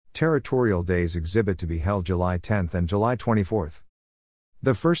Territorial Days exhibit to be held July 10th and July 24th.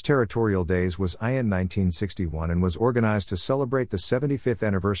 The first Territorial Days was in 1961 and was organized to celebrate the 75th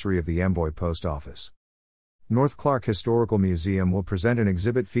anniversary of the Amboy Post Office. North Clark Historical Museum will present an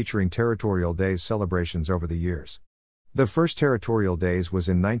exhibit featuring Territorial Days celebrations over the years. The first Territorial Days was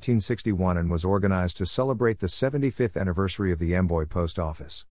in 1961 and was organized to celebrate the 75th anniversary of the Amboy Post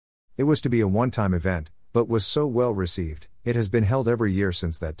Office. It was to be a one-time event, but was so well received, it has been held every year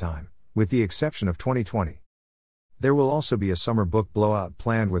since that time, with the exception of 2020. There will also be a summer book blowout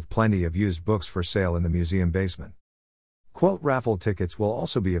planned with plenty of used books for sale in the museum basement. Quilt raffle tickets will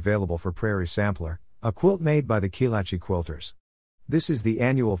also be available for Prairie Sampler, a quilt made by the Kielachi Quilters. This is the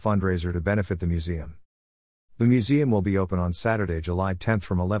annual fundraiser to benefit the museum. The museum will be open on Saturday, July 10th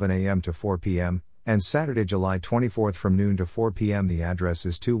from 11 a.m. to 4 p.m., and Saturday, July 24th from noon to 4 p.m. The address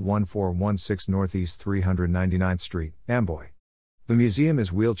is 21416 Northeast 399th Street, Amboy. The museum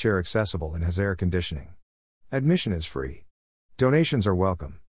is wheelchair accessible and has air conditioning. Admission is free. Donations are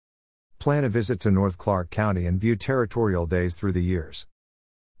welcome. Plan a visit to North Clark County and view Territorial Days through the years.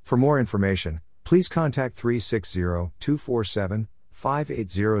 For more information, please contact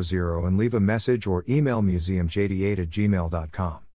 360-247-5800 and leave a message or email museumjd8@gmail.com.